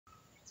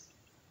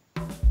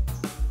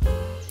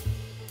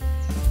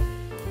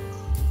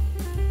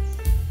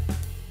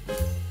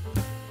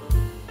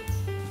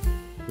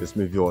Yes,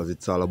 my viewers,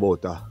 it's all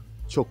about a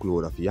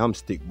truckload of yam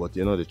stick, but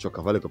you know the truck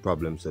have a little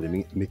problem, so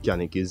the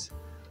mechanic is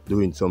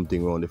doing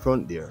something around the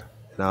front there.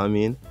 You know what I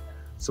mean?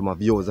 So my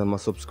viewers and my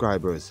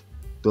subscribers,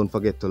 don't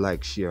forget to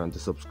like, share and to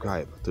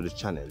subscribe to the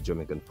channel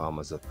Jamaican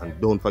Farmers Hut, and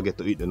don't forget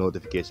to hit the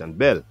notification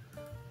bell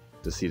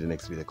to see the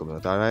next video coming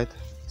out. Alright?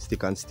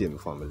 Stick and stay, my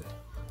family.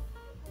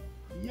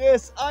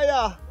 Yes,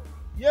 Aya!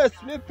 Yes,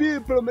 my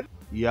people!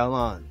 Yeah,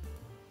 man.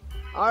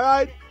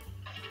 Alright?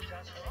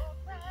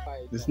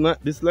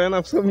 This line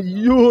have some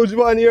huge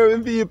one here,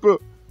 my people.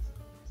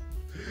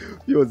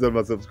 Viewers and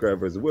my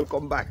subscribers,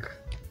 welcome back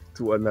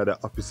to another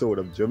episode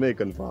of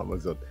Jamaican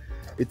Farmers Hut.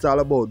 It's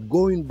all about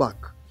going back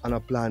on a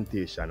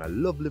plantation, a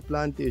lovely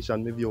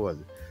plantation, my viewers.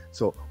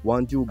 So,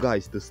 want you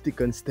guys to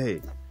stick and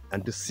stay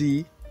and to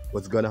see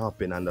what's gonna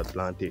happen on that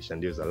plantation.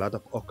 There's a lot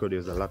of okra,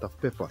 there's a lot of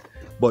pepper.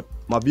 But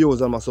my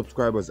viewers and my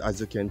subscribers, as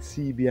you can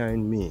see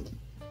behind me,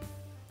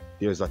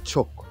 there's a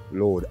truck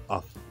load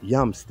of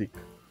yam stick.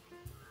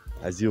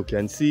 As you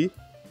can see,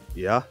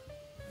 yeah,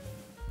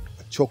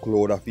 a truck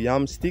load of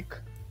yam stick.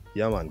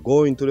 Yeah, man,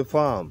 going to the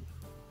farm.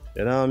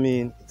 You know what I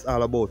mean? It's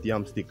all about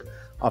yam stick.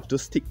 Have to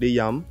stick the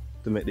yam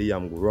to make the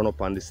yam run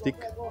up on the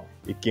stick.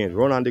 It can't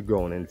run on the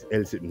ground, and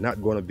else it's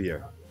not gonna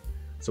bear.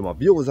 So my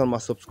viewers and my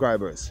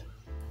subscribers,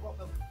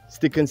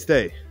 stick and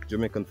stay,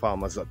 Jamaican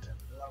Farmers Hut.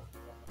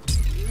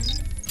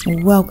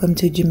 Welcome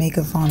to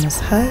Jamaica Farmers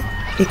Hut,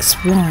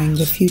 exploring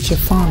the future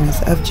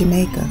farmers of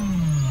Jamaica.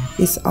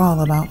 It's all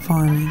about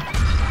farming.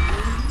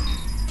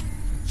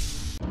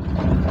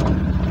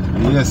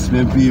 Yes,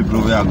 my people,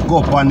 we are go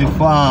up on the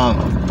farm.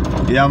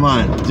 Yeah,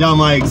 man,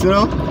 Jamaican, you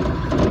know?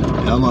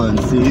 Yeah, man,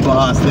 see,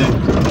 boss there.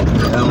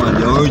 Yeah, man,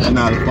 the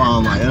original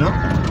farmer, you know?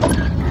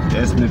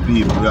 Yes, my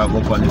people, we are go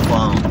up on the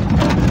farm.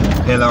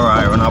 Hella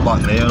right on our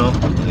back there, you know?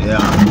 Yeah.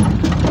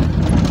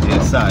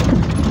 Yes, sir.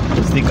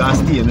 Stick and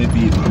stay, my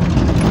people.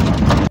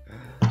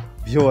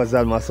 Viewers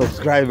and my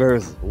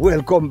subscribers,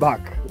 welcome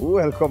back.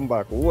 Welcome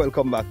back.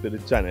 Welcome back to the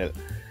channel.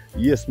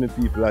 Yes, my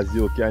people, as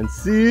you can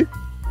see,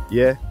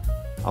 yeah,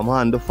 I'm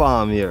on the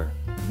farm here.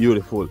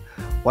 Beautiful.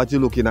 What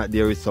you're looking at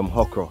there is some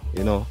okra,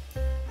 you know.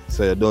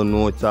 So you don't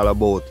know what it's all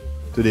about.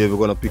 Today we're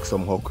gonna pick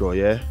some okra,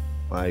 yeah?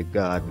 My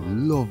God,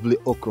 lovely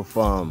okra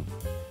farm.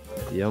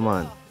 Yeah,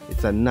 man.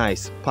 It's a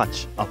nice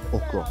patch of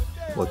okra.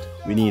 But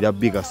we need a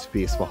bigger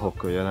space for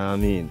okra, you know what I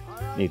mean?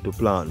 Need to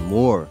plant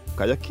more.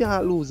 Because you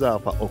can't lose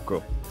half of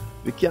okra.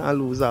 We can't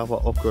lose half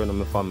of okra in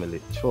my family.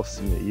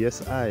 Trust me.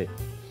 Yes,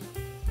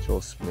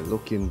 Trust me,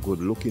 looking good,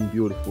 looking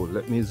beautiful.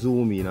 Let me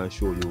zoom in and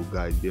show you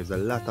guys. There's a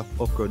lot of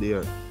okra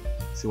there.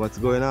 See what's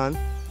going on?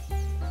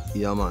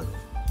 Yeah, man.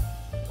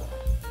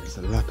 There's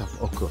a lot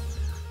of okra.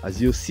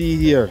 As you see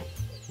here,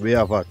 we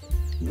have a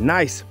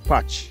nice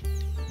patch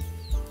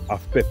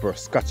of pepper,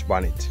 scotch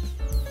bonnet.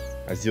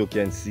 As you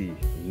can see,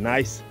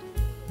 nice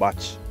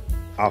batch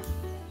of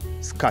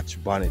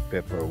scotch bonnet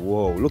pepper.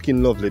 Whoa,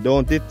 looking lovely,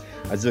 don't it?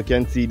 As you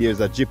can see, there's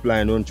a drip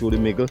line run through the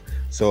middle.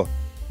 So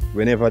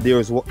whenever there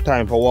is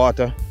time for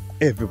water,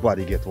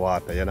 everybody get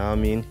water, you know what I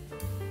mean?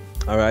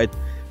 Alright,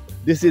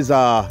 this is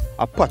a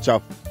patch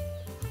of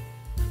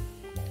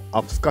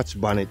scotch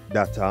bonnet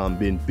that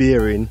been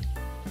bearing,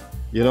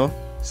 you know.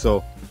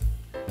 So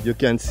you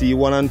can see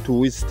 1 and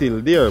 2 is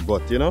still there,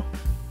 but you know,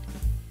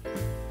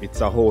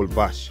 it's a whole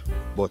batch,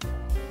 but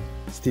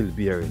still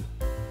bearing.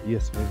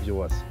 Yes, my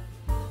viewers.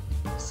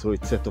 So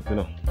it's set up, you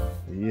know.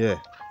 Yeah,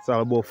 it's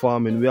all about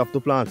farming. We have to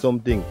plant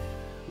something.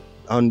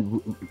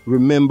 And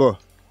remember,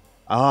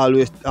 I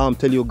always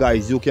tell you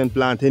guys, you can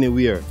plant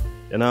anywhere.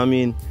 You know what I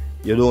mean?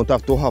 You don't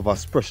have to have a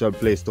special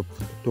place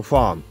to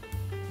farm.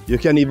 You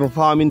can even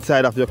farm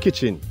inside of your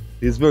kitchen.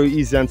 It's very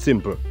easy and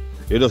simple.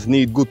 You just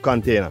need good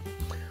container.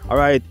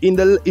 Alright, in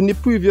the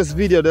previous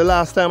video, the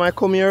last time I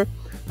come here,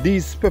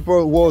 this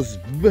pepper was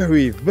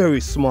very,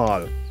 very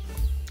small.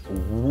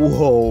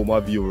 Whoa, my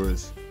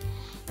viewers.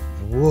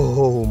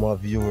 Whoa, my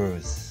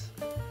viewers.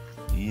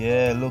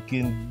 Yeah,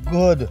 looking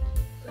good.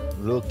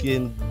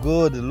 Looking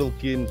good,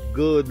 looking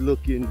good,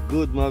 looking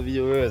good, my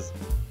viewers.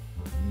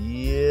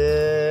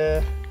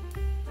 Yeah.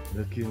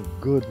 Looking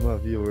good, my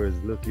viewers.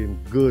 Looking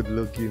good,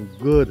 looking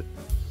good.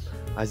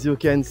 As you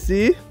can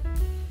see,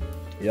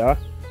 yeah,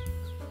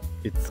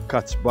 it's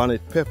scotch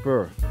bonnet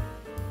pepper.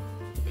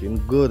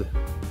 Looking good.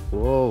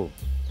 Whoa.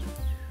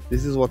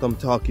 This is what I'm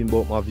talking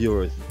about, my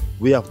viewers.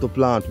 We have to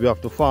plant, we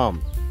have to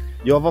farm.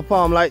 You have a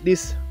farm like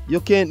this,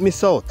 you can't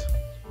miss out.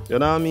 You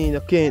know what I mean?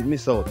 You can't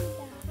miss out.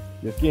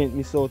 You can't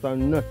miss out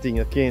on nothing.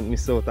 You can't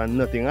miss out on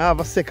nothing. I have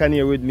a second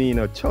here with me, you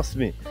know, trust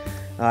me.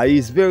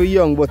 He's very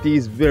young, but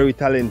he's very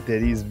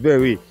talented. He's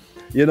very,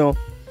 you know,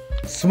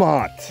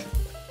 smart.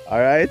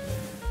 Alright?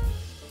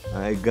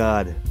 My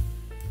God.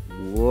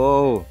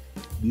 Whoa.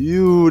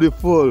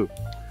 Beautiful.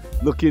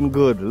 Looking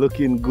good,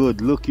 looking good,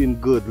 looking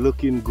good,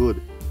 looking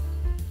good.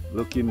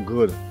 Looking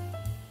good.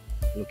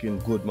 Looking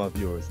good, my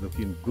viewers.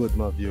 Looking good,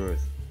 my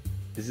viewers.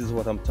 This is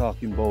what I'm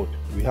talking about.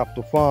 We have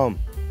to farm.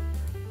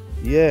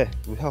 Yeah,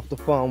 we have to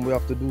farm, we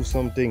have to do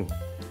something.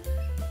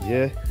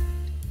 Yeah,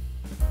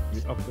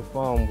 we have to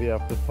farm, we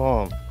have to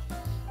farm.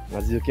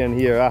 As you can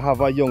hear, I have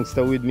a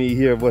youngster with me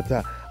here, but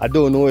I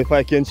don't know if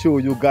I can show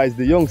you guys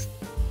the youngster.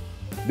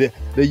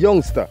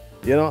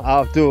 You know,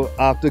 I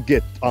have to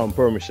get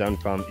permission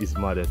from his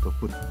mother to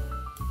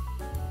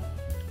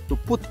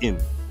put him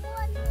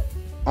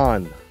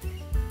on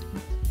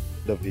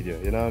the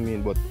video, you know what I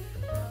mean? But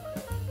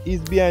he's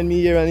behind me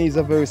here and he's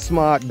a very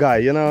smart guy,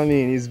 you know what I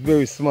mean? He's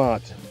very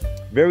smart.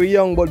 Very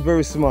young but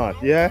very smart,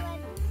 yeah?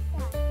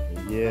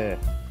 Yeah.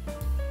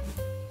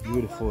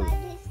 Beautiful.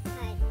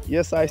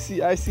 Yes, I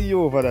see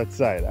you over that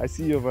side. I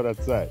see you over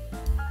that side.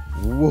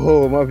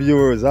 Whoa, my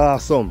viewers,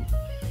 awesome.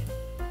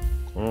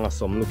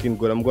 Awesome, looking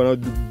good. I'm gonna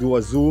do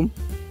a zoom.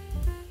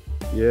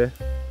 Yeah,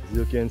 as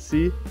you can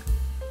see,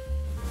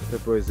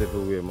 pepper is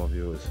everywhere, my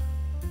viewers.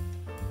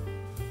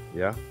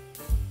 Yeah.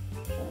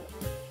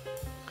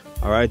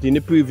 Alright, in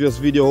the previous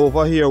video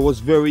over here was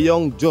very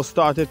young, just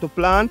started to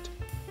plant.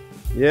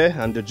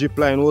 Yeah, and the drip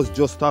line was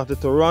just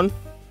started to run.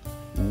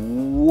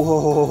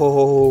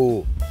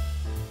 Whoa.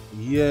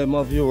 Yeah,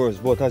 my viewers,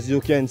 but as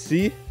you can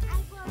see,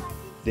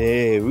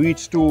 they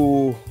reached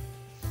to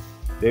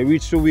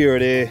where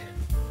they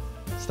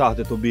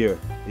started to bear.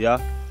 Yeah,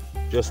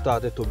 just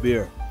started to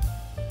bear.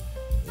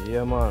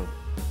 Yeah, man.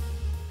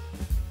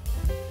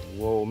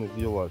 Whoa, my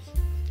viewers,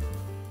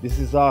 this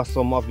is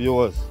awesome, my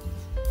viewers.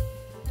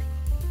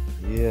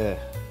 Yeah.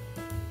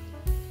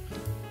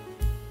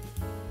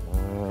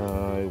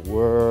 My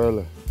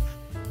world.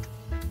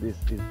 This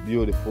is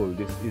beautiful.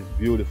 This is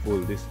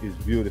beautiful. This is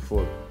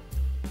beautiful.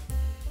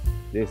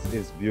 This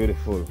is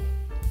beautiful.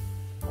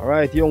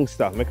 Alright,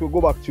 youngster. Make we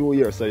go back 2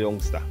 years, a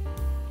youngster.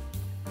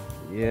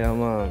 Yeah,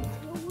 man.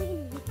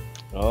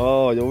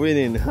 Oh, you're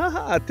winning.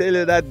 I tell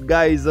you, that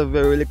guy is a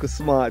very little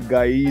smart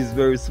guy. He is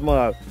very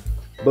smart.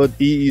 But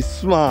he is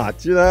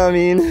smart, you know what I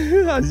mean?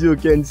 As you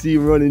can see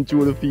him running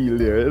through the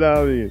field there, you know what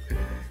I mean?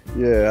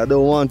 Yeah, I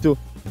don't want to.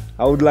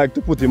 I would like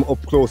to put him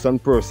up close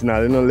and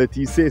personal, you know, let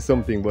he say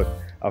something, but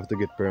I have to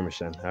get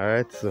permission,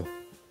 alright? So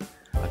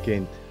I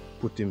can't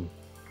put him.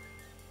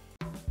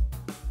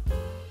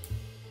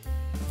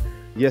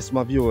 Yes,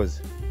 my viewers,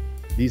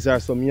 these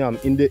are some yam.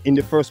 In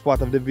the first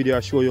part of the video,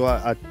 I show you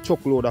a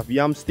chockload of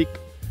yam stick.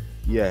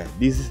 Yeah,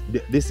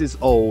 this is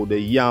how the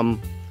yam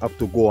have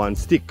to go on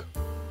stick.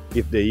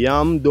 If the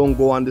yam don't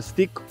go on the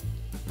stick,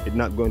 it's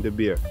not going to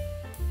bear.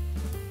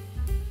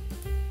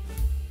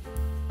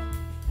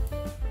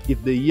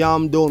 If the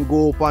yam don't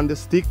go up on the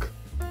stick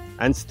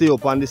and stay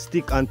up on the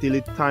stick until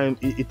it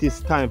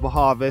is time for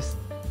harvest,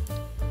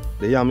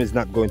 the yam is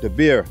not going to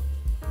bear.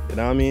 You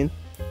know what I mean?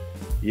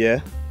 Yeah,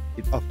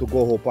 it have to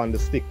go up on the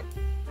stick.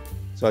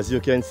 So as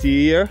you can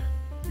see here,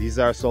 these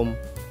are some,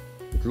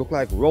 it look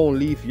like round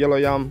leaf yellow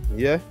yam.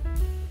 Yeah.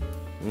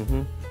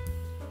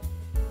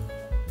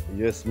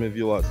 Yes, my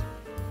viewers,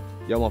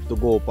 yam have to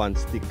go up and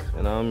stick,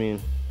 you know what I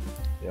mean?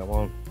 Yeah,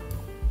 man.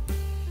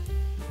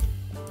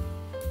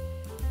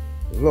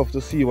 Love to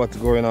see what's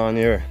going on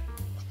here.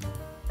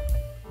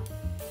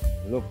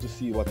 Love to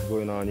see what's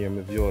going on here,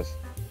 my viewers.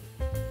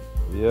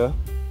 Yeah.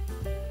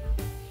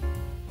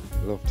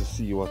 Love to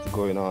see what's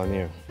going on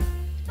here.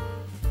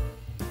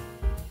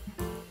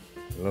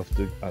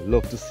 I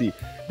love to see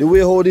the way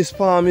how this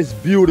farm is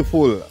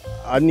beautiful.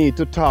 I need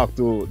to talk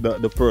to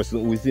the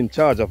person who is in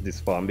charge of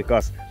this farm,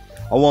 because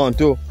I want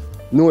to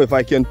know if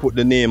I can put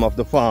the name of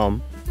the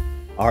farm,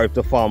 or if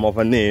the farm have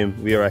a name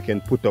where I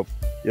can put up,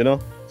 you know,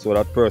 so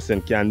that person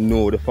can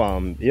know the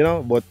farm, you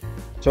know. But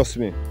trust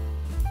me,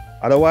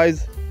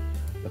 otherwise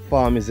the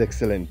farm is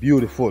excellent,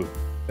 beautiful,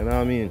 you know what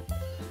I mean?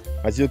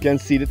 As you can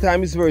see, the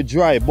time is very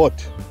dry,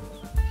 but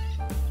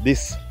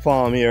this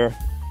farm here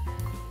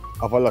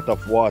have a lot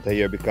of water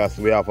here, because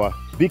we have a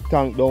big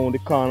tank down the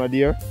corner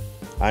there,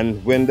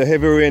 and when the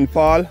heavy rain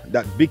fall,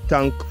 that big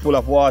tank full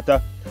of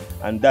water,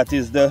 and that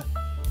is the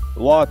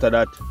water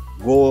that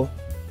go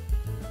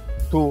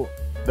to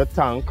the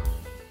tank.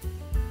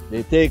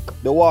 They take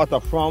the water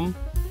from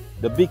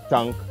the big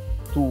tank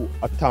to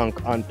a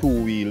tank on 2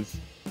 wheels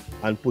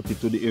and put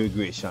it to the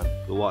irrigation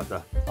to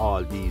water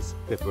all these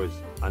peppers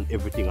and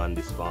everything on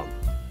this farm.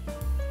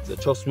 So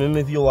trust me,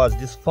 my viewers,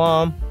 this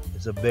farm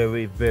is a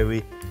very,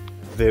 very,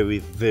 very,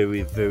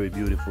 very, very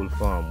beautiful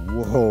farm.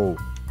 Whoa,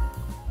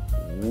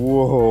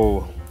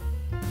 whoa.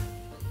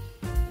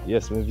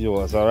 Yes, my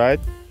viewers, all right.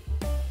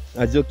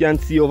 As you can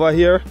see over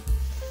here,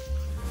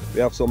 we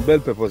have some bell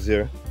peppers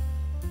here.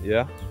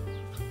 Yeah.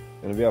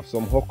 And we have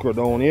some okra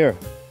down here.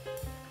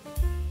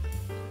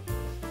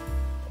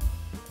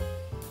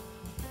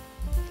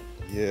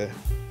 Yeah.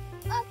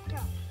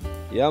 Okra.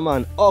 Yeah,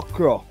 man,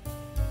 okra.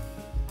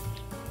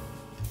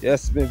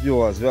 Yes, my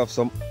viewers, we have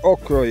some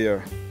okra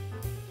here.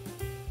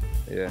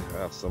 Yeah, I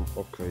have some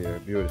okra here.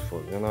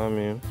 Beautiful, you know what I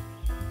mean?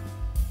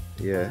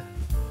 Yeah.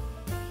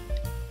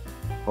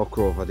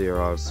 Okra over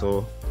there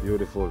also.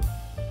 Beautiful.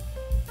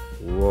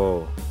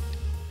 Whoa.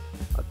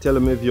 I tell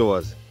my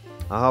viewers,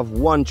 I have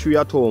 1 tree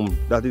at home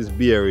that is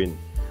bearing,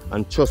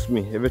 and trust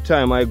me, every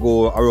time I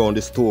go around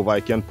the stove, I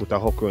can put a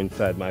okra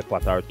inside my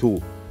pot or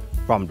 2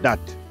 from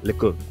that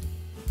little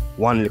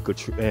one little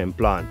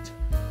plant,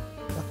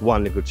 that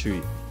one little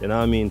tree. You know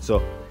what I mean?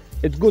 So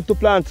it's good to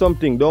plant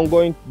something. Don't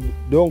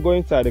go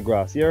inside the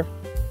grass here.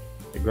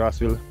 The grass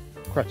will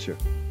scratch you.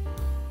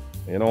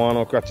 You don't want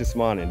no scratch this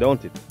morning,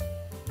 don't it?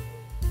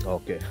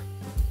 Okay.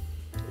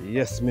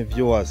 Yes, my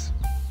viewers.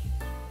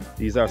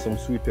 These are some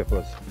sweet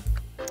peppers.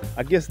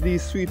 I guess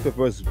these sweet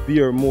peppers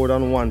bear more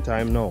than one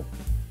time now.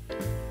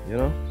 You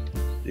know?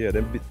 Yeah,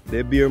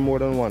 they bear more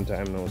than one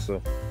time now,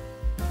 so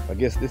I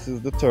guess this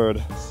is the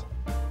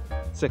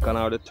second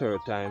or the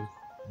third time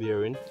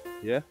bearing.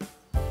 Yeah?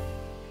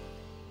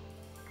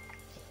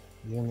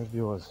 Yeah, my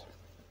viewers.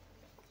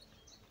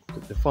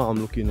 The farm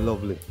looking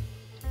lovely.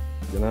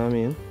 You know what I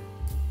mean?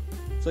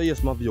 So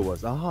yes, my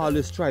viewers, I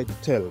always try to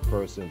tell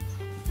persons,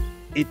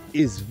 it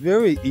is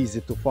very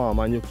easy to farm,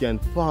 and you can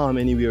farm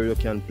anywhere, you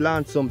can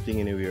plant something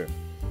anywhere.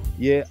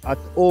 Yeah, at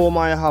home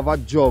I have a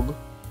jug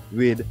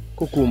with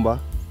cucumber,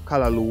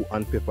 callaloo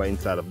and pepper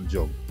inside of the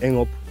jug. Hang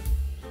up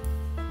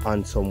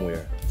and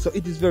somewhere. So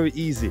it is very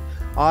easy.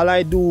 All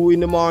I do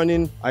in the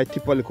morning, I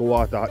tip a little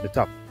water at the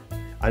top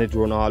and it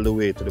run all the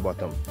way to the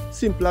bottom.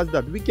 Simple as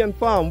that. We can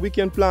farm, we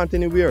can plant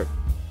anywhere.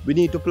 We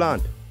need to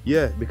plant.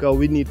 Yeah, because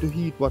we need to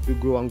eat what we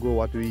grow and grow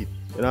what we eat.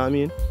 You know what I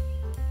mean?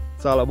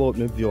 It's all about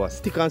my viewers.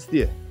 Stick and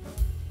stay.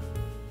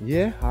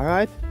 Yeah,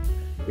 alright?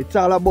 It's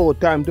all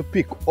about time to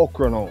pick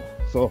okra now.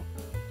 So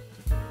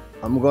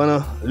I'm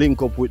gonna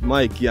link up with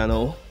Mikey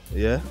now.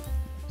 Yeah,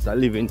 it's a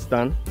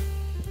Livingston.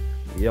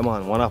 Yeah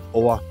man, one of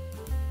our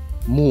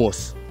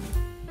most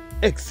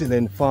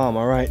excellent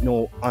farmer right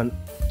now on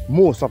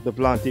most of the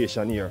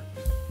plantation here.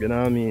 You know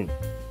what I mean?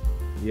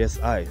 Yes,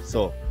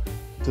 so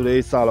today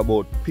it's all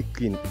about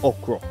picking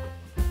okra.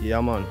 Yeah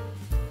man.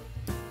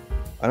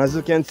 And as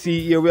you can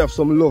see here, we have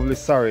some lovely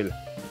sorrel.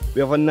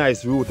 We have a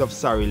nice root of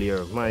sorrel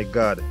here. My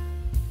God.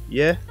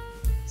 Yeah?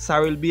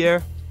 Sorrel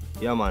beer.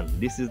 Yeah man,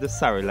 this is the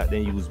sorrel that they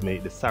use to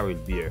make the sorrel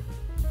beer.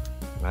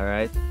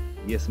 Alright?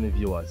 Yes, my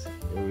viewers.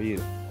 For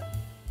real.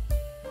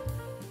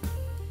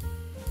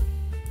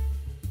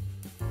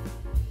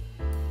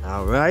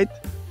 Alright.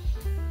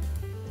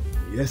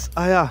 Yes,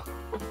 Aya.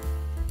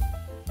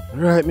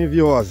 Right, my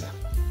viewers.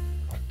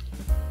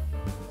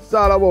 It's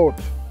all about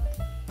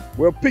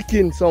we're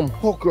picking some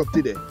okra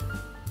today.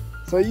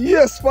 So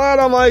yes,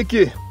 Father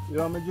Mikey.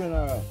 Yeah, my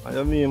general.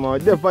 I mean, man,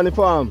 deaf on the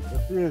farm.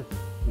 Yes.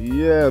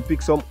 Yeah,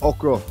 pick some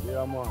okra.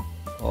 Yeah, man.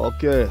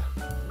 Okay.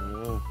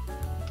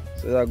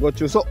 So I got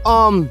you. So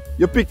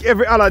you pick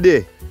every other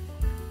day?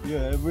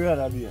 Yeah, every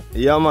other day.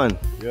 Yeah man.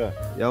 Yeah.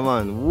 Yeah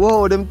man.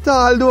 Wow, them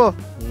tall though.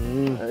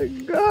 My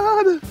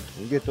God.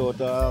 You get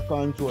out of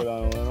control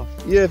and you know.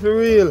 Yeah, for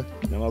real.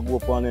 Then I go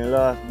up on the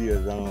last days,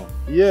 you know.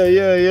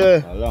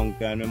 Yeah. A long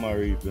time them I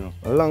reap, you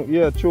know.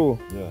 Yeah, true.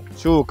 Yeah.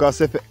 True,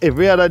 cause if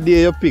every other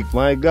day you pick,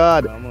 my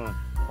God. Yeah, man.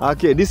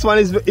 Okay, this one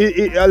is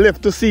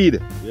left to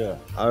seed. Yeah.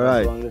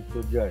 Alright. This one left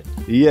to dry.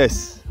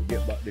 Yes.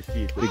 Get back the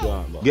seed to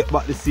plant back. Get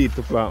back the seed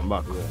to plant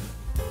back. Yeah.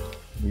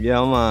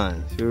 Yeah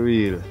man, for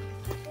real.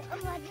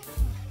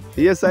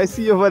 Yes, I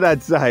see you over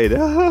that side.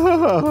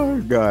 Oh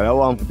God, I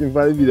want to put him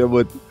for the video,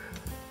 but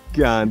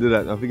can't do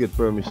that. I have to get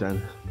permission.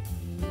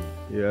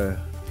 Yeah,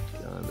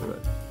 can't do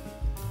that.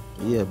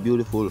 Yeah,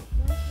 beautiful.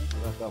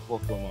 That's a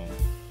okra, man.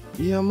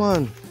 Yeah,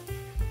 man.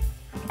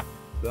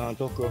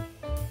 Plant okra.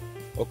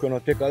 Okra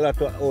not take a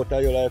lot out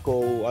of you like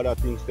how other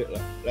things take,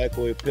 like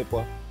how you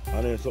pepper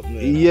and then something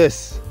else.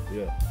 Yes.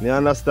 Yeah. Me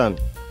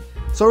understand.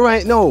 So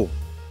right now,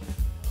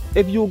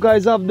 if you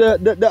guys have the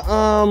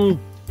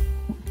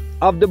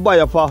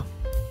buyer for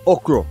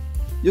okra,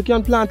 you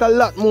can plant a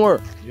lot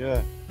more.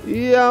 Yeah.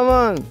 Yeah,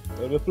 man.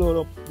 Yeah, we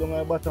float up down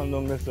the bottom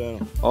down there, you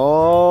know.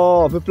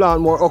 Oh, if you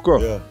plant more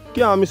okra. Yeah.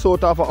 Can't miss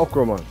out of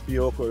okra, man.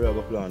 Pure okra we have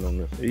a plant down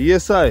there.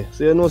 Yes, I.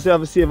 So you know, so you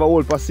have to save a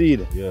whole per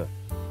seed. Yeah.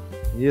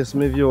 Yes,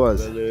 my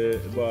viewers. Well, the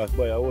boss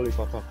buy a whole heap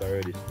of pack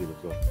already still,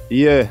 so.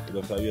 Yeah.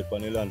 You just wait for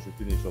the land to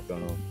finish up, you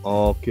know.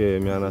 Okay,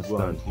 me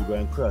understand. You go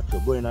and crack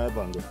you, go in the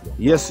van get down.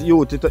 Yes,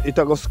 youth, it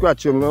a go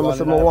scratch you. Remember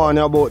say I warn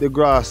you about the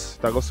grass,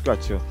 it a go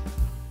scratch you.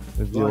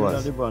 The Go in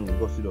viewers. the van,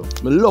 go sit down.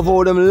 I love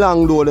how them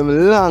long though,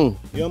 them long.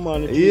 Yeah,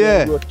 man, the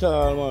Yeah. tree grow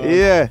tall, man.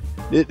 Yeah.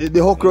 The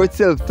okra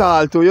itself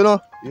tall too, you know?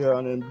 Yeah,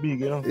 and then big,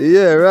 you know.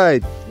 Yeah,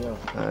 right. Yeah.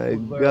 My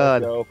Very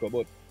God. okra,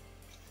 but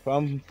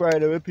from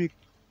Friday we pick,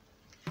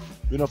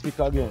 we don't pick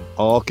again.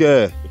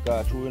 Okay.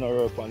 Because we don't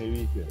work on the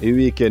weekend. The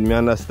weekend, me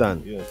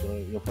understand. Yeah, so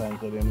you find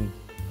to them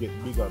get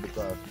bigger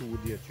because 2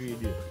 days, 3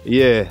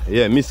 days.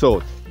 Yeah, miss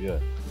out. Yeah.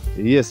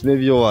 Yes, my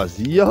viewers.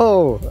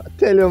 Yo, I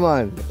tell you,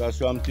 man. Because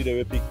from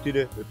today we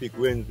pick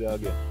Wednesday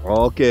again.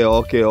 Okay.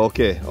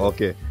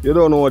 You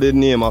don't know the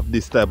name of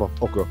this type of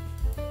okra?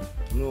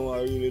 No,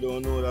 I really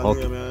don't know that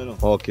Okay. name, you know.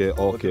 Okay.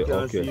 But you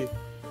can see,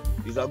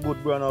 it's a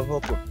good brand of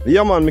okra.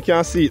 Yeah, man, me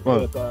can see it,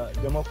 man. Because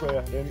them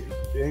okra,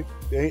 they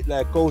hit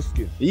like cow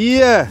skin.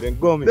 Yeah. Then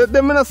gummy.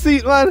 Them me not see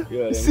it, man.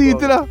 Yeah, them See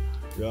it, you know?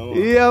 Yeah, man.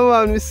 Yeah,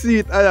 man, me see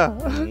it.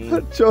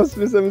 Trust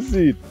me, say me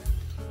see it.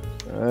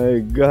 My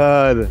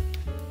God.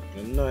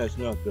 They're nice,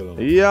 not tell them.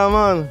 Yeah,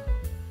 man.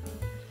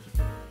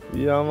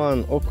 Yeah,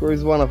 man. Okra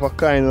is one of a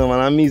kind, man.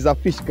 And me is a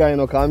fish guy, you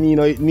know, because me, you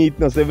know, eat meat, you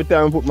know, so every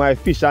time I put my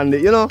fish on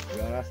it, you know?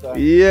 You understand?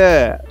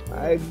 Yeah.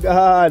 My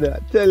God. I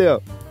tell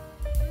you.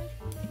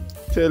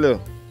 For real,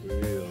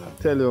 man.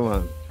 Tell you,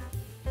 man.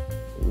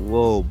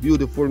 Whoa,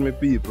 beautiful me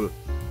people.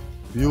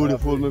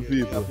 Beautiful me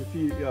people.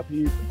 You have to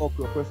eat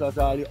okra first as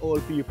all the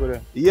old people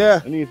there.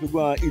 Yeah. You need to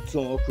go and eat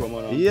some okra,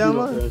 man. And Yeah, build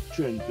up man. their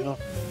strength, you know.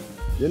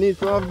 You need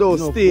to have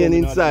those staying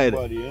inside.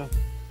 Body, you know?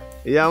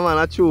 Yeah, man,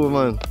 that's true,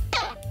 man.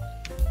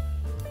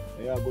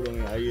 You have to go down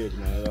in your age,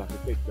 man. You have to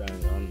take time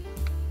and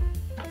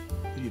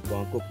feed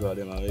for a couple of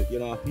them. You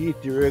know,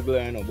 eat the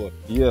regular, you know, but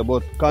Yeah,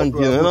 but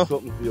continue, you know.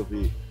 something for you to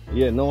eat.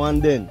 Yeah, now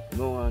and then.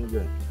 No one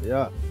good.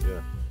 Yeah.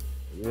 Yeah.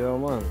 Yeah,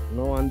 man.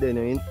 Now and then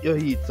you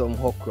eat some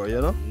okra,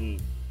 you know. Mm.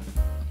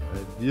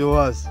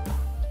 Viewers.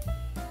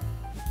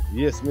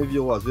 Yes, my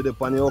viewers, we're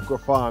on the okra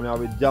farm here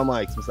with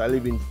Jamaican, Mr.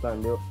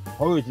 Livingston, the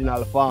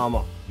original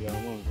farmer. Yeah,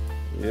 man.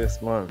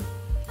 Yes, man.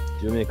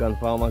 Jamaican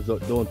farmers,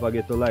 don't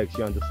forget to like,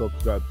 share, and to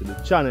subscribe to the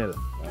channel.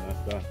 I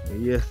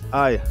understand. Yes,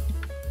 I.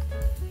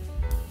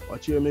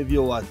 Watch here, my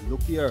viewers.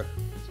 Look here.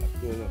 That's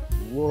good.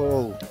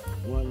 Whoa.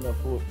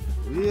 Wonderful.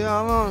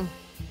 Yeah, man.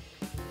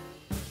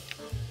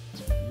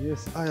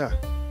 Yes, I.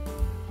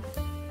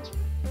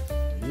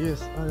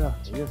 Yes, I.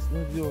 Yes,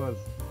 my viewers.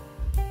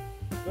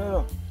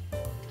 No,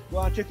 go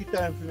and check your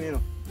time for me, you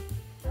know.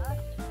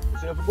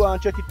 So if you go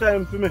and check your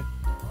time for me.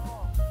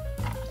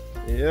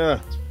 Yeah.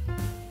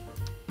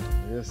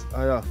 Yes,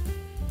 I.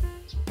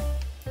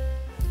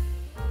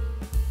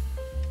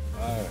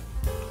 Alright.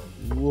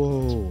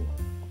 Whoa.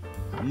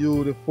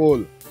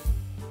 Beautiful.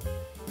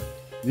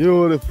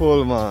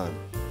 Beautiful, man.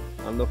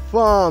 And the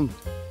farm.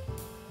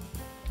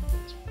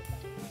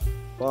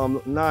 Farm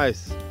look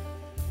nice.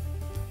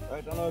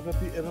 Right, I know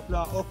if you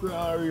plant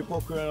okra or reap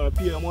okra or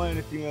PM or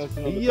anything else,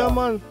 you know. Yeah,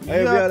 man.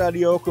 Every Yeah. other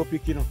day okra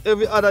pick, you know.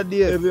 Every other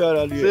day. Every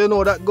other day. So you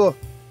know that go.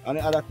 And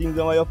the other things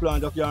that you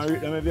plant, you can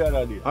reap them every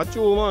other day. That's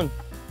true, man.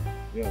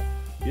 Yeah.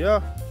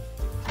 Yeah.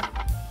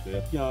 So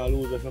you can't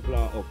lose if you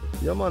plant okra.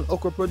 Yeah, man.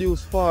 Okra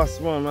produce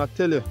fast, man. I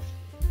tell you.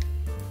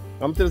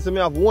 I'm telling you,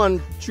 I have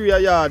 1 tree a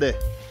yard there.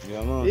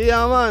 Yeah, man.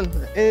 Yeah, man.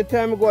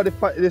 Anytime I go to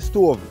the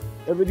stove.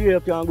 Every day you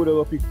can go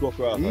to pick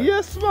okra. Right?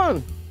 Yes,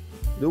 man.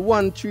 The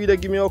 1 tree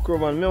that give me okra,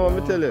 man. Remember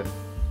me tell you?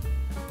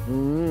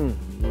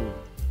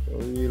 For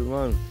real,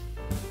 man.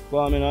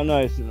 Farming are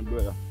nice, you know,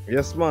 brother.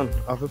 Yes, man.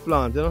 I have to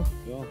plant, you know?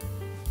 Yeah.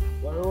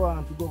 What do you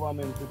want the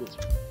government to do?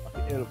 I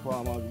can help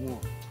farmers more.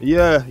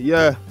 Yeah,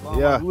 yeah,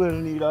 Farmers yeah. will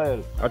need our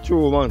help. That's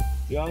true, man.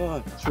 Yeah,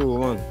 man. True,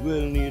 man.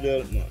 Will need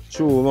help, man.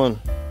 True, man.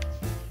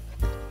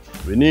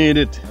 We need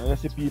it. And you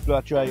see people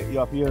are trying, you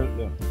have to help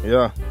them.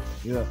 Yeah.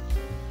 Yeah.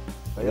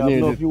 We You have need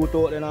no it. youth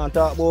out there and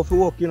talk about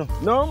work, you know.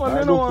 No, man. I They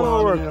do don't want no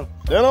farming, work. you know.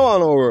 They don't want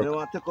no They work.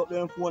 want to take up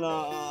them phone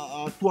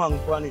and twang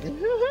on it.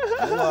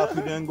 They want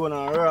to then go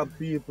and rob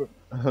people.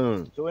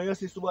 So when you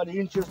see somebody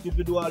interested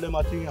to do all them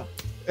things,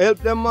 Help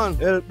them, man.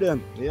 help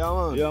them. Yeah,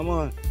 man. Yeah,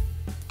 man.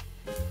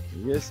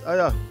 Yes,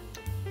 I.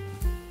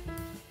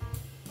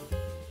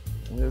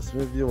 Yes,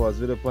 my viewers,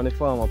 we're up on the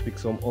farm and pick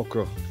some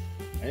okra.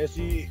 And you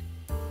see,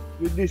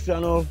 with this, you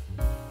know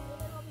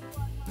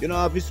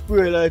have to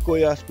spray like how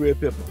you spray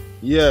pepper.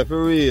 Yeah,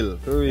 for real,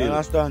 for real. You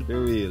understand? For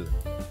real.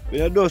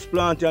 When you just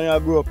plant and you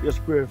grow up, you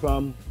spray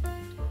from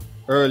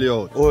Early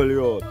out. early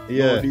out.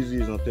 Yeah. No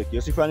disease no take.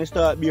 You see, from the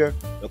start there,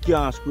 you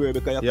can't spray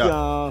because you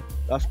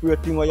can't spray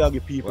thing where you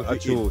give people Well, to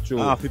true, eat. true.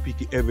 And have to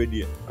pick it every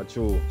day. That's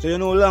true. So you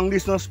know long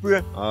distance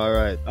spray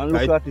Alright. And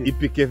look at it. You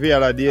pick every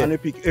other day. and you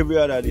pick every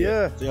other day.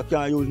 Yeah. So you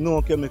can't use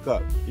no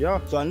chemical.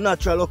 Yeah. So a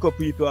natural okra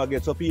people I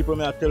get. So people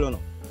may I tell you now.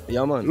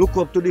 Yeah, man. Look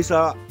up to this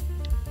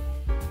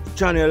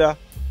channel.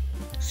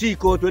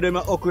 Seek out where them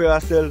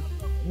okra sell.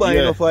 Buy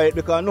Yeah. enough of it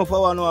because enough of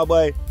one know I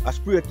buy. I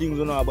spray things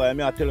you know I buy.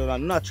 Me I tell you that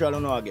natural you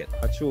know I get.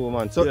 That's true,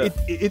 man. So Yeah.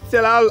 it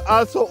sell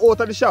also out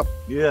of the shop.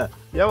 Yeah.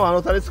 Yeah, man, out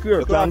of the square.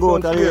 You can go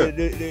to Clarkson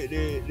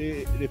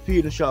the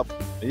feeding shop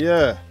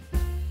Yeah.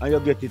 and you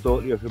get it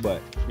out there if you buy.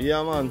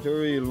 Yeah, man, for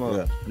real, man.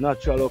 Yeah.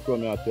 Natural okra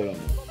me I tell you.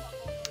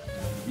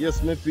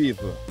 Yes, my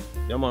people.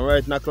 Yeah, man,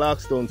 right in the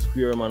Clarkstone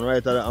Square, man, right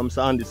at the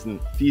Amsa Anderson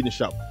feeding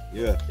shop.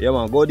 Yeah. Yeah,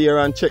 man, go there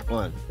and check,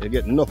 man. You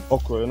get enough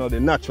okra, you know, the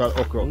natural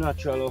okra.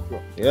 Natural okra.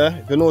 Yeah,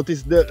 if you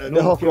notice the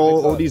No okra,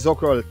 chemical. how these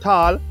okra are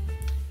tall.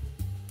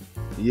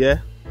 Yeah.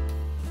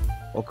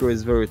 Okra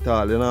is very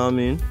tall, you know what I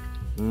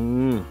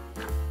mean?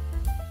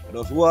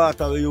 Just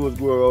water we use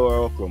grow our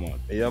okra, man.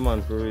 Yeah,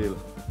 man, for real.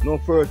 No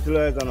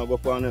fertilizer no go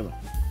on them.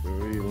 For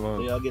real, So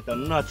man. you get a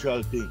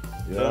natural thing.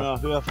 Yeah. You don't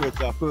have to afraid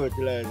to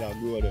fertilizer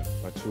grow them.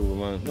 That's true,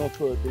 man. No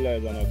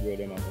fertilizer no grow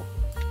them.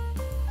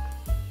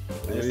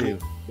 For You see, real.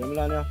 them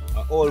land here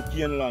are all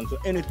cane land. So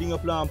anything you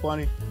plant on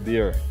it,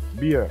 Beer.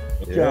 beer,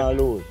 you Yeah. can't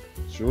lose.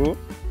 True?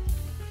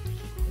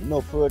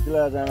 No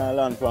fertilizer in our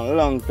land for a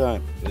long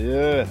time.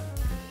 Yeah.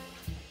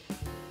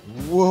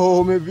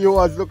 Whoa, my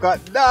viewers, look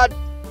at that.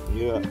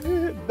 Yeah.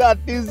 That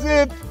is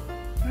it.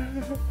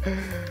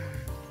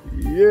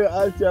 Yeah,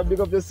 Altia, big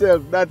up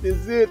yourself. That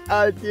is it,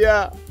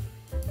 Altia.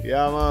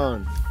 Yeah,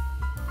 man.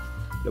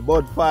 The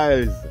bud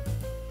files.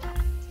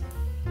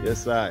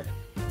 Yes, I.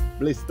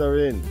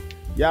 Blistering.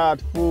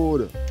 Yard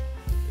food.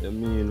 You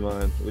mean,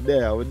 man. We're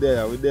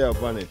there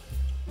upon it.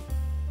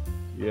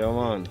 Yeah,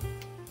 man.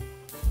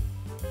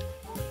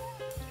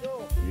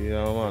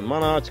 Yeah, man.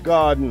 Manage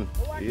garden.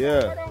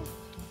 Yeah.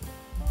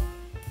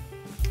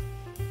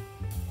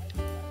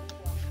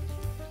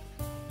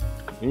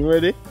 You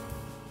ready?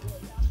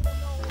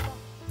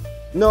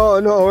 No,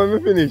 when we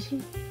finish.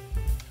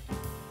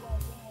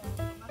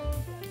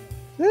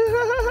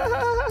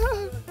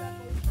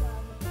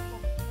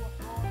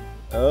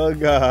 Oh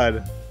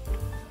God.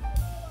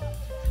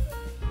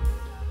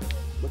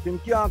 But him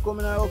can't come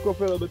in an okra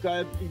fellow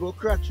because he go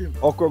catch him.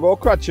 Okra go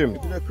catch him.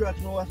 If he don't catch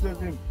him, what says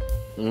him?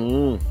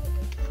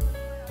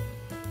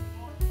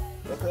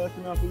 That's why I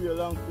have to wear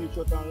long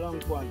t-shirt and long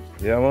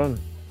pants. Yeah man.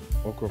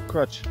 Okra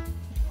catch.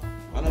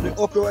 And the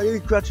okra where you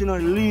catching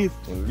on the leaf.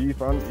 And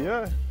leaf and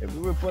yeah,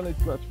 everywhere on it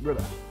catch,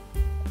 brother.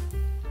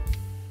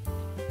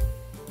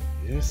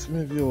 Yes,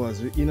 my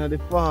viewers, we in the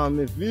farm,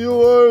 my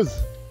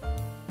viewers.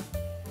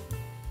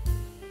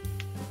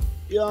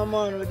 Yeah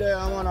man, we there,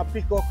 man, I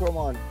pick okra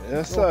man.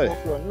 Yes, no I.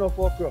 Okra, no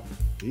okra.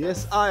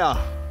 Yes, I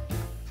are.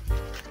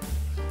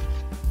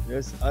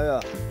 Yes, I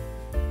are.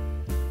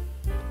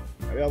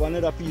 We have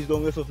another piece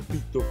down there so to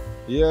pick up.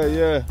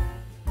 Yeah.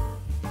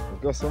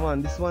 Because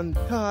man, this one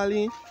tall,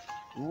 eh?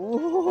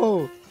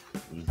 Whoa.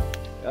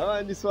 Yeah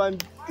man, this one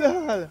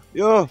tall.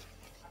 Yo.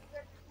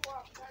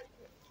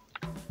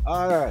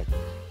 Alright.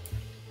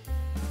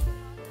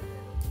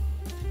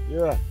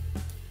 Yeah.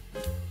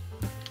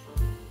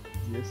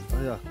 Yes,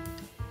 I are.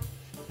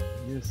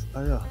 Yes,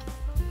 I are.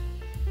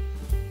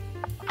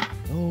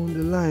 Down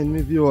the line,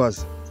 my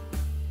viewers.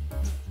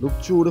 Look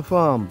through the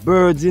farm.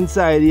 Birds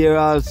inside here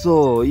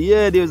also.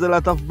 Yeah, there's a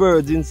lot of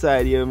birds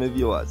inside here, my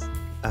viewers.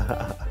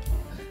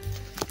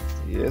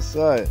 Yes,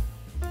 I.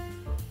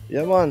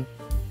 Yeah, man.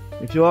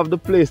 If you have the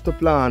place to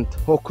plant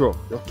okra,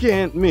 you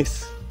can't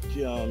miss.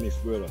 Can't miss,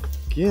 brother.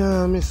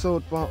 Can't miss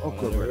out on okra, And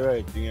the brother.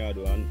 right thing you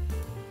do. And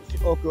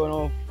see okra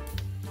now,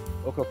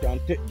 okra can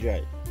take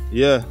dry.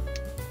 Yeah.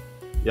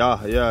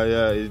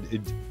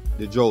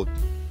 The drought.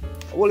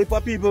 All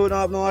the people don't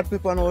have no hot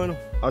pepper now, you know.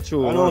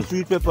 True, And no man.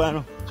 sweet pepper, you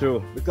know.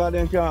 True. Because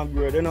they can't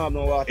grow, they don't have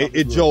no water.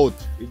 It drought.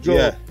 It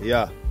drought.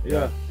 Yeah.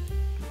 Yeah.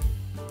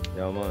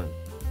 Yeah, man.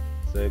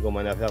 So you go,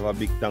 man, you have to have a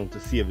big tank to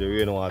save the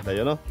rainwater,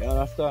 you know? You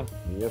understand?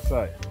 Yes,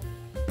 I.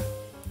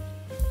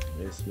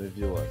 Yes, my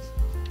viewers.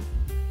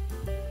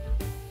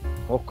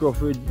 Okra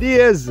for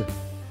days.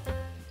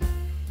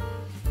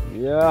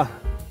 Yeah.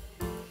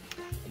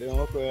 They don't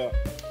okra.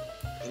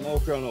 And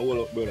okra not hold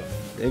up, brother.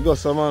 There you go,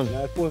 so man.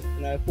 Now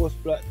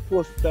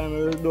first time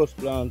we just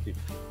plant it,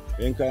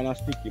 it kind of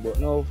sticky, but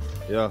now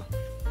Yeah.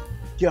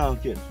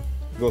 can't catch.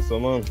 Go, so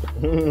man.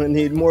 I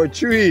need more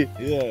tree.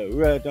 Yeah,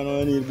 right now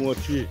I need more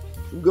tree.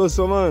 Go,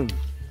 so man.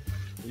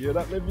 You hear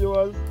that, my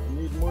viewers?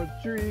 Need more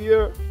tree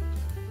here.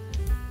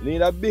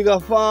 Need a bigger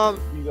farm.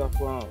 Bigger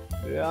farm.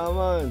 Yeah,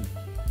 man.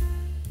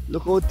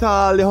 Look how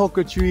tall the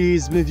okra tree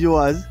is, my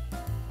viewers.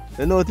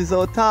 You notice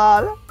how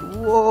tall?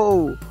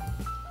 Whoa.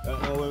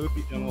 Right now when we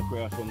pick them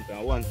okra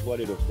sometimes, once what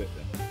they just get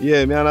them.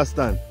 Yeah, me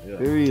understand. Yeah.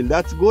 For real,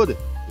 that's good.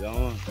 Yeah,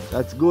 man.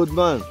 That's good,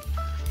 man.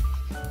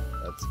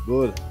 That's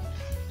good.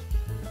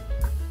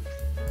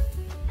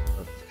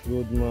 That's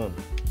good, man.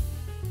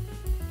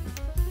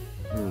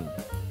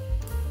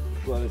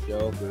 Quality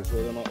of okra,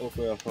 so them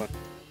okra fat.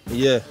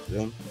 Yeah.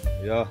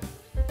 Yeah.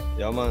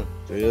 Yeah, man.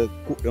 So you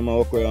cook them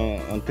okra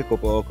and take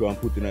up okra and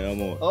put it in your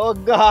mouth. Oh,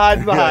 God,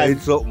 Yeah, man.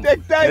 it's something.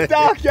 Take time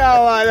talk here,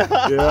 man.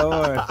 Yeah,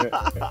 man.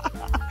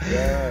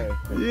 Yeah.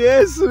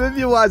 Yes, my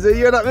viewers. You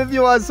hear that? My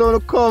viewers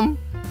want to come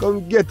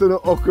get to the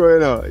okra, you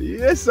know.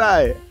 Yes,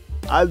 I.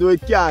 Although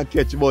it can't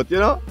catch, but, you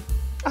know.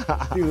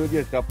 Still we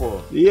get a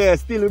pound. Yeah,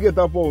 still we get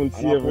a pound And a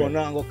saving. pound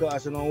now go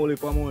cost you no only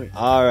for money.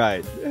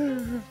 Alright.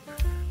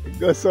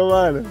 Go so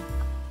man.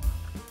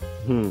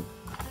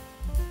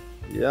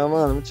 Yeah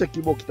man, I'm check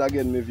the bucket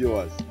again, my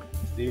viewers.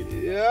 See?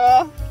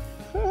 Yeah.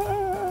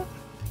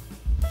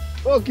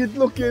 Bucket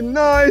looking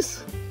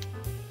nice.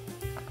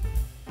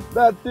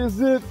 That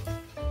is it.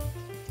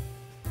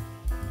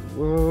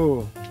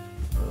 Whoa.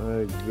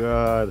 My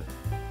God.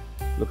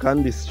 Look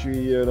on this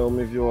tree here now,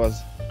 my viewers.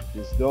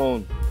 It's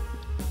down.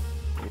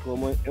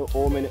 Look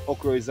how many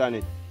okra is on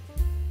it.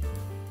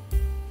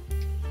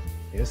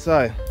 Yes,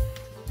 I.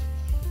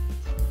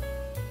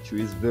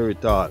 Tree is very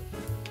tall.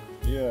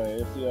 Yeah,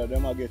 you see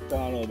them I get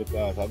torn out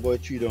because I go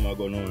treat them I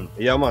go on.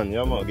 Yeah, man.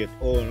 Yeah, I man. get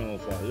old now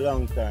for a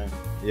long time.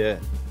 Yeah.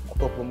 A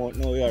couple months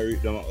now we are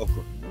reach them at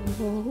okra.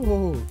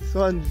 Oh,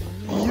 son,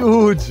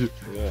 huge.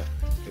 Yeah.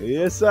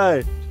 Yes,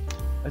 I.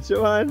 That's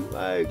your man.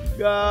 My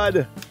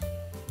God.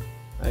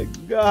 My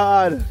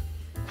God.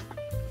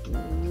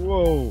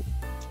 Whoa.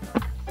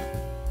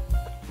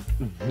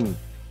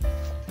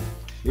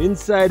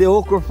 Inside the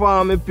okra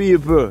farming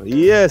people.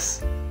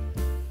 Yes.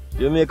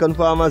 Jamaican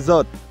farmers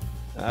out.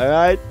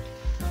 Alright?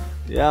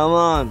 Yeah,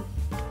 man.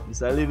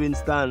 It's a living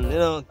stand. You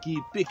know,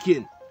 keep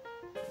picking.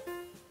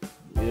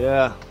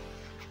 Yeah.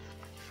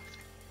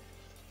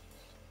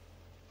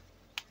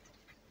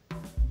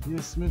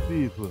 Yes, my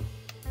people.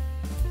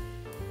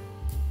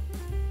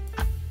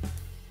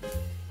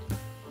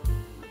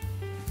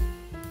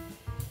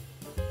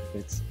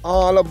 It's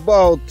all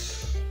about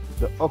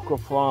the okra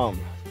farm.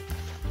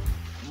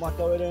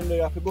 matter where them there,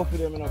 you have to go for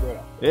them,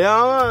 brother.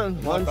 Yeah,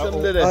 man. Once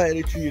them there. High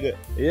the tree there.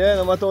 Yeah,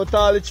 no matter how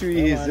tall the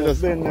tree is, You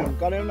just bend them,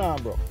 because them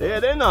not broke. Yeah,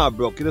 they're not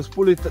broke. You just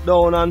pull it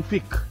down and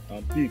pick.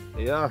 And pick.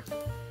 Yeah.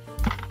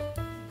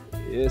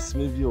 Yes,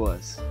 my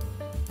viewers.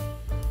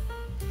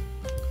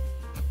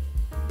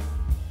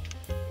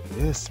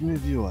 Yes, my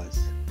viewers.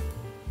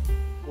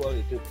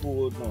 Quality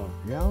food, man.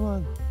 Yeah,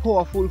 man.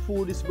 Powerful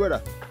food, this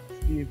brother.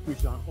 Steam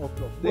fish and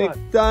okra.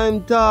 Big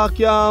time talk,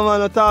 yeah, man.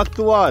 Don't talk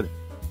too hard.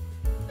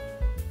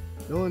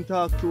 Don't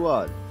talk too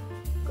hard.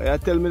 Cause you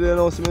tell me they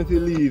know so to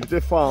leave the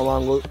farm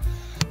and go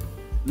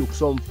look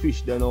some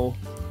fish there now.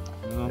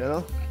 You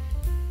know?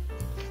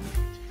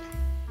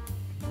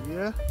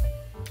 Yeah?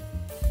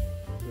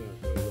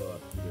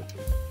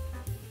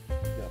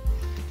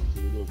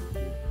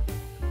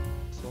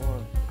 So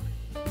on.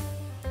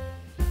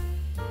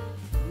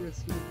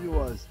 Yes, my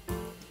viewers.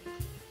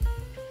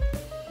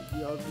 We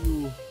have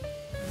you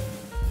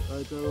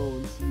right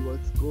around, see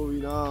what's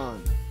going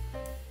on.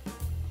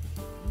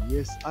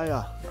 Yes,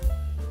 Aya.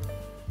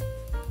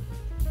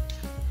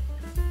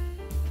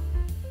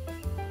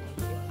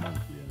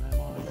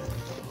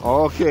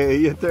 Okay,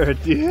 you're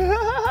 30.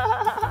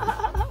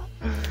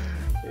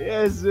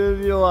 Yes, my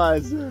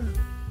viewers.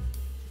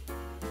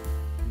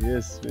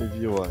 Yes, my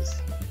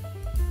viewers.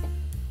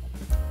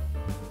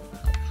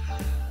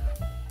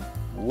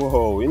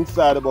 Whoa,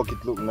 inside the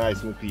bucket look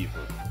nice, my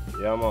people.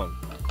 Yeah, man.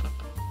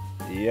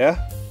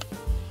 Yeah.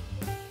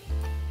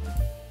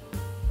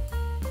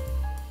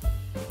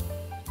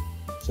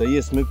 So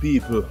yes, my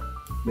people,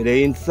 me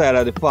the inside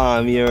of the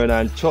farm here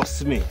and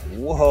trust me,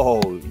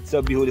 whoa, it's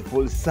a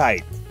beautiful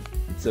sight.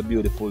 It's a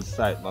beautiful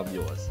sight, my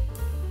viewers.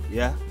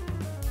 Yeah,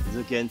 as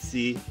you can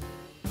see,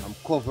 I'm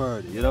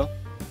covered, you know.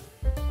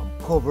 I'm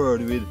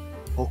covered with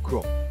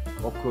okra.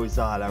 Okra is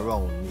all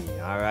around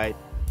me, alright?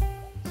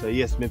 So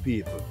yes, my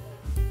people.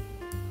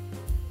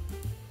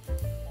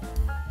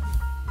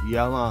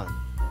 Yeah, man.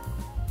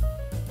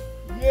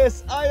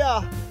 Yes,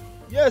 Aya.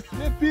 Yes,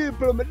 my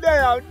people, I'm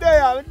there.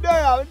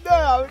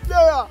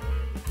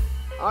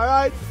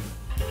 Alright?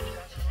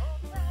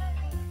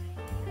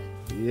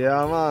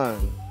 Yeah,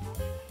 man.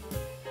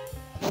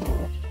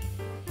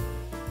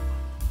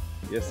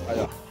 Yes,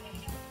 Aya.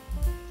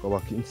 Go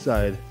back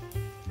inside,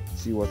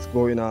 see what's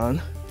going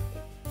on.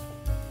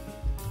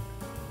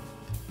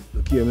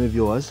 Look here, my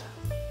viewers.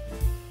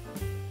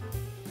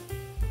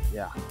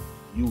 Yeah,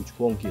 huge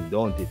pumpkin,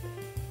 don't it?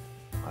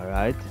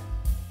 Alright.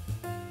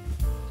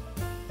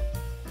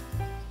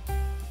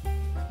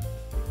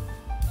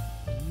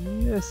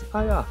 Yes,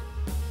 Aya.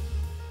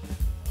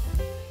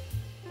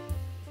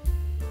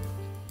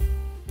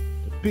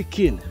 The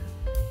picking.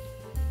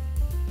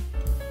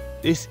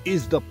 This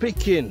is the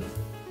picking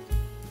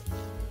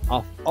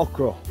of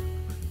okra.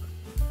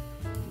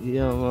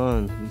 Yeah,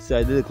 man.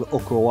 Inside the little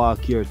okra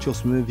walk here.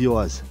 Trust me,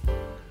 viewers.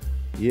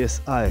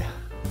 Yes, I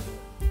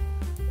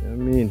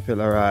mean,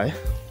 fella, right?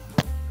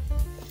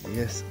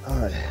 Yes,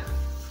 I.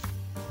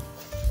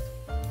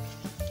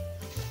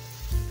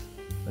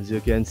 As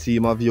you can see,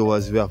 my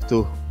viewers, we have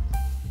to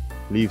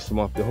leave some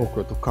of the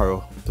okra to carry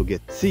to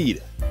get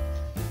seed.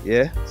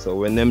 Yeah, so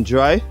when them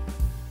dry,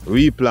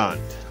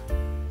 replant.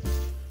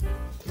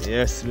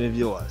 Yes, my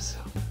viewers.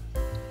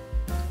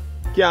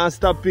 Can't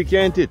stop picking,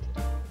 ain't it?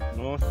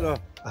 No, sir.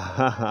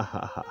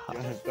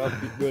 Can't stop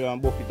picking, brother,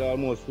 and bucket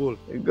almost full.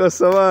 It goes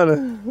so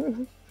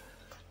on.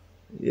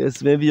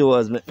 Yes, my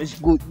viewers, let me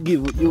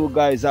give you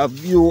guys a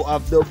view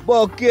of the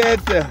bucket.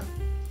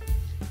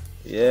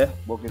 Yeah,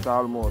 bucket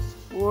almost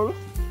full.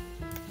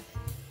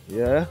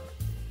 Yeah.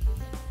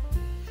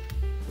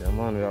 Yeah,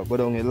 man, we have go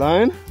down the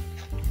line.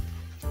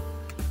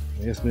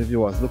 Yes, my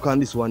viewers, look on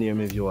this one here,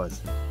 my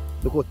viewers.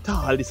 Look how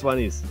tall this one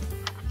is.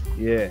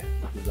 Yeah.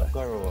 It's a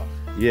carrow one.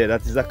 Yeah,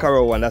 that is a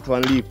carrow one. That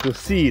one leave to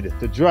seed,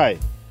 to dry.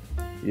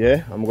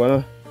 Yeah, I'm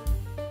gonna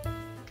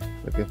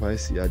look if I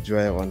see a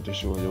dry one to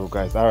show you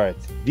guys. Alright,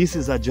 this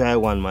is a dry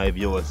one, my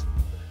viewers.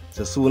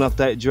 So soon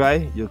after it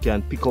dry, you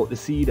can pick out the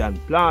seed and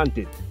plant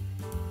it.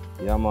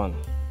 Yeah, man.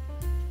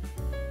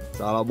 It's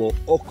all about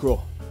okra.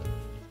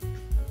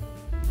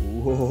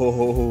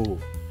 Whoa,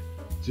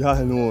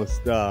 Jano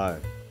star.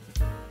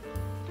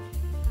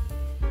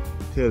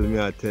 Tell me,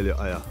 I tell you,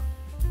 Aya.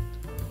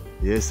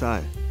 Yes,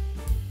 I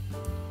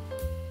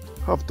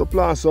have to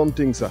plant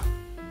something, sir.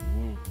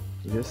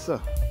 Yes, sir.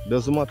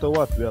 Doesn't matter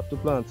what, we have to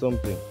plant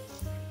something.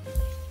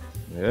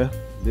 Yeah,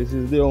 this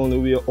is the only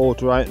way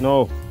out right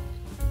now.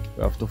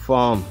 We have to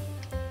farm.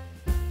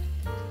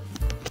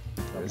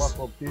 Yes. Back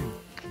up thing.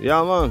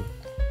 Yeah, man.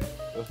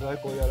 Just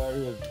like how you had a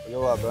rail, you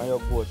walk on your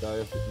boat and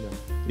you sit there.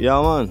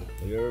 Yeah, man.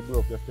 You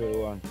broke your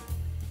tail one.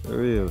 For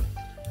real.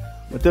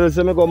 I tell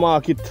you, I go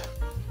market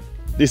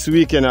this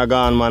weekend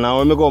again, man. And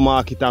when I go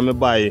market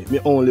and I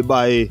only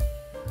buy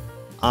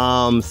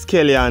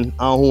scallion and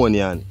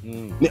onion.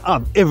 I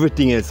have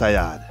everything else I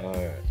had.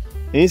 Alright.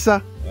 Yes,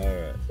 sir?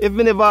 Alright. If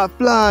I never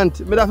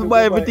plant, I have to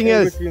buy everything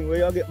else. Where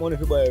you get money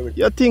to buy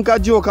everything? You think I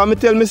joke and I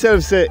tell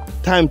myself, say,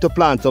 time to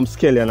plant some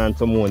scallion and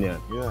some onion.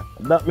 Yeah.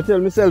 That I tell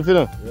myself, you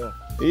know? Yeah.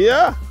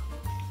 Yeah.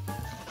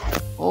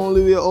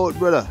 Only way out,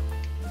 brother.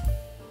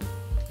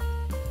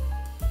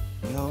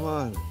 Yeah,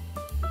 man.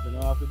 You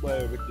don't have to buy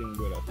everything,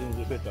 brother. Things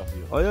are better for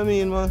you. How you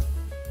mean, man?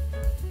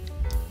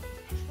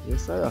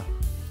 Yes, sir.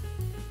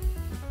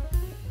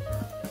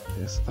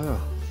 Yes, sir.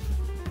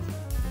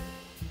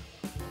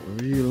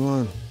 Real,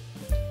 man.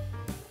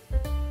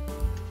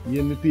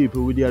 Yeah, me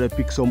people, we there to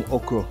pick some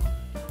okra.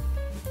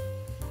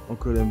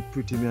 Okra them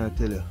pretty, me I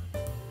tell you.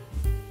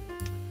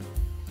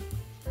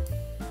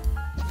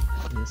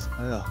 Yes,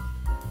 sir.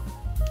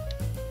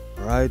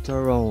 Right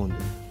around.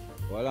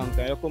 For a long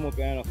time you come up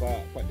here, and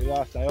for the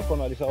last time you come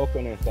here, this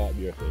okra and start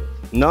beer for you.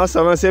 No,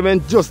 sir, I say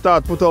man just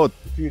start put out.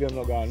 Feed them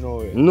not gone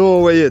nowhere.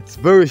 No way yet.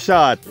 Very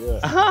short.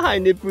 Yeah.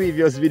 In the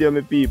previous video,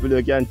 my people,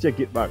 you can check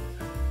it back.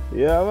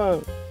 Yeah,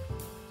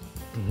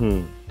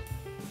 man.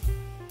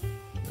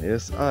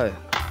 Yes, I.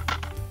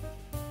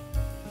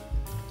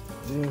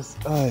 Yes,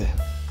 I.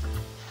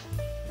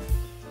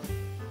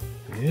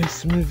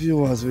 Yes, my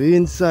viewers, we're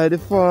inside the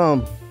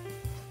farm.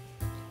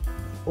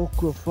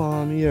 Okra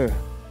farm here.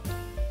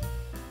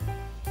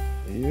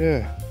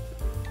 Yeah.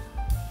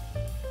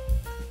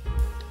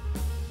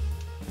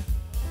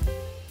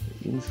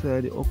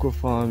 Inside the okra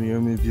farm here,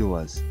 my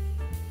viewers.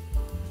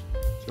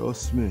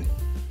 Trust me.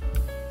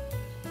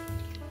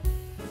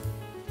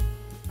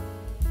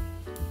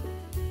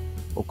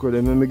 Okra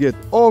them make me get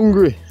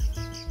hungry.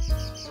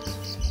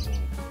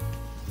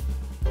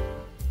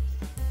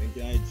 Think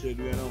you ain't said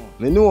we know.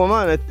 Me know,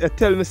 man. I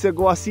tell me say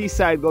go a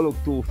seaside go look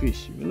two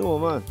fish. Me know,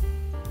 man.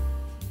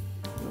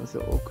 I say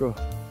okra.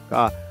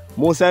 Cause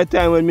most of the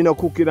time when me no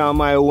cook it on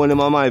my own in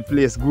my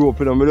place grew up,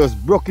 you know, me just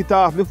broke it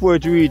off before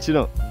it reach, you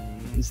know.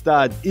 And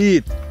start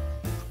eat.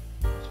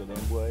 So them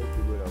boy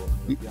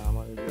eat it,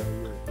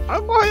 brother. I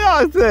go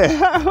here, say.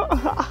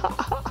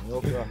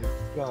 Okra is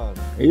scarred.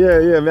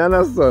 Yeah, me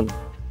understand.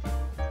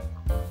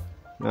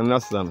 Me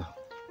understand.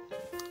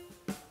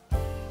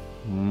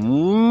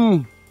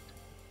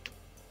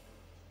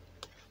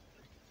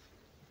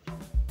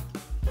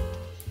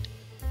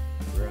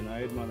 We're an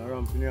head man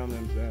around for them,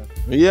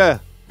 Yeah.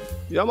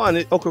 Yeah, man,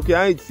 it okra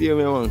can eat same,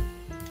 man.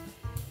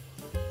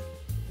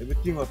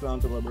 everything was on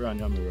top of brand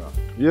new.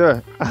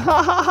 Yeah.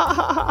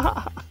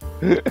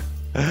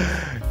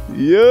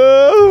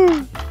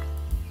 Yeah.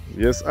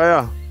 Yes, I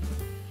am.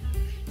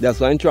 That's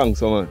why I'm trunk,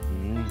 so man.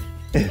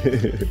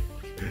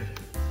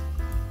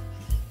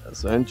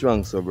 That's why I'm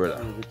trunk, so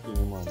brother.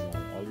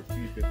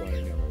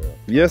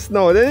 Yes,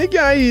 no, then you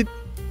can eat.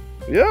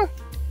 Yeah.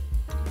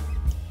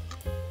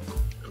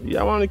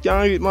 Yeah, man, you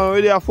can eat, man.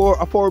 Already a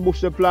four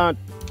bush to plant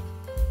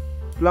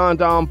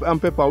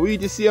and pepper. We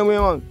eat the same way,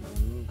 man.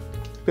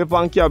 Pepper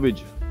and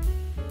cabbage.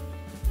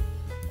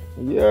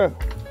 Yeah.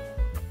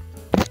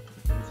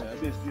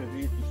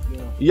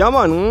 Yeah,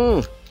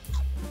 man.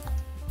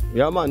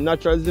 Yeah, man.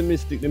 Natural is the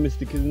mystic. The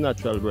mystic is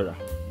natural, brother.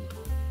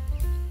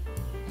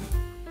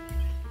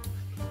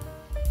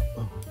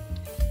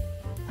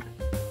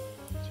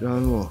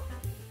 John,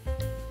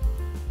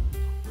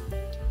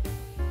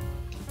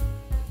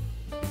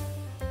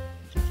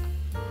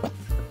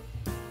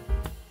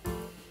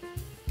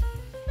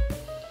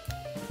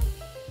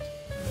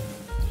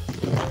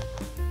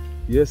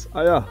 yes,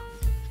 Aya.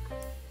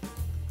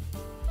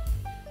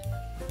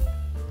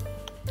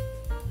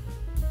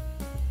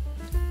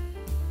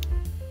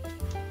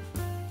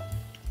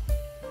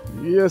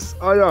 Yes,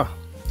 Aya.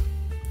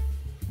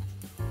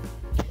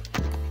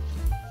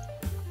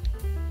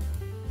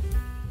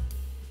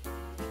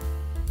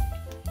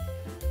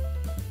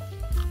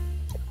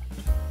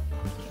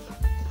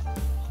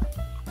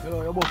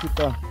 Hello, your bucket.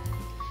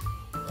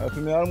 I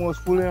feel me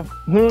almost full here.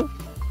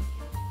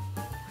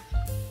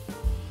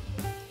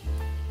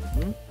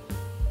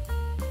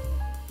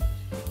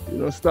 You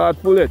don't start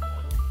full it.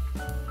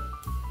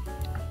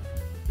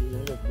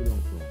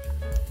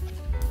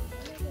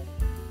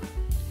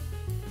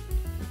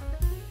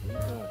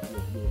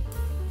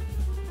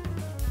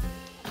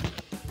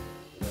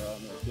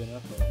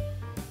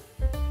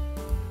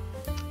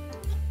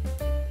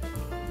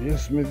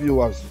 Yes, my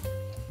viewers.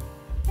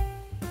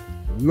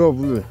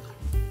 Lovely.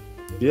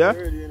 Yeah?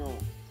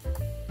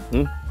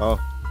 Oh.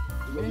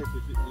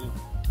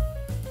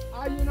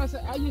 Are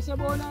you say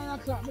about 9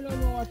 o'clock? I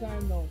don't know what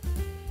time now.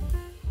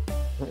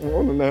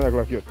 Only 9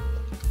 o'clock yet.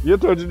 You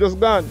thought you just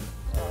gone?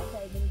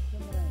 5 minutes to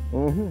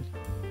 9.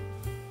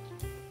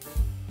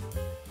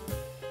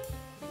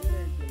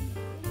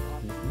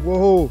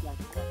 Whoa.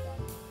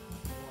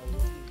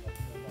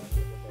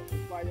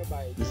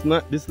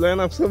 This line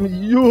of some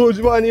huge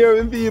one here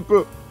with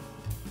people.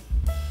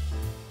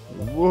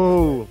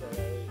 Whoa.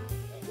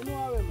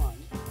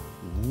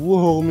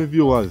 Whoa, my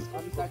viewers.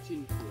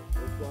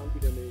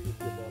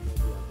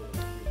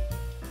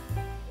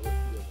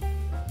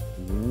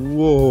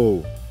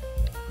 Whoa.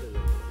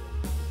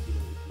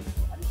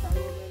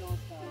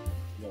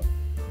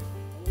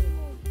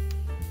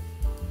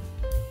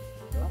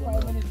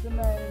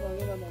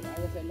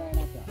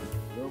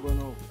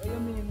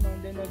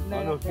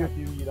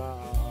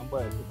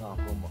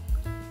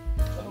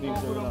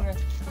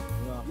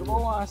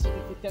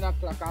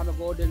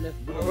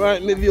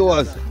 Right, my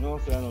viewers. No,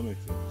 sir, no mix.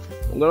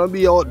 I'm gonna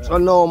be out for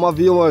now, my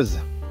viewers.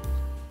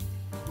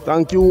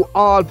 Thank you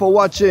all for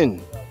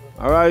watching.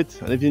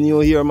 Alright, and if you're new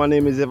here, my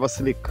name is Evah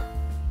Slick.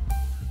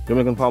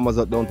 Jamaican farmers,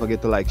 don't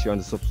forget to like, share,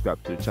 and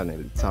subscribe to the channel.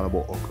 It's all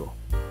about okra.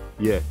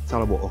 Yeah, it's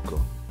all about okra.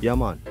 Yeah,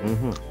 man.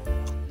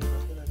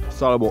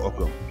 It's all about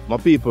okra. My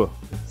people,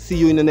 see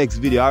you in the next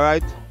video,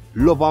 alright?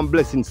 Love and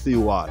blessings to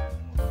you all.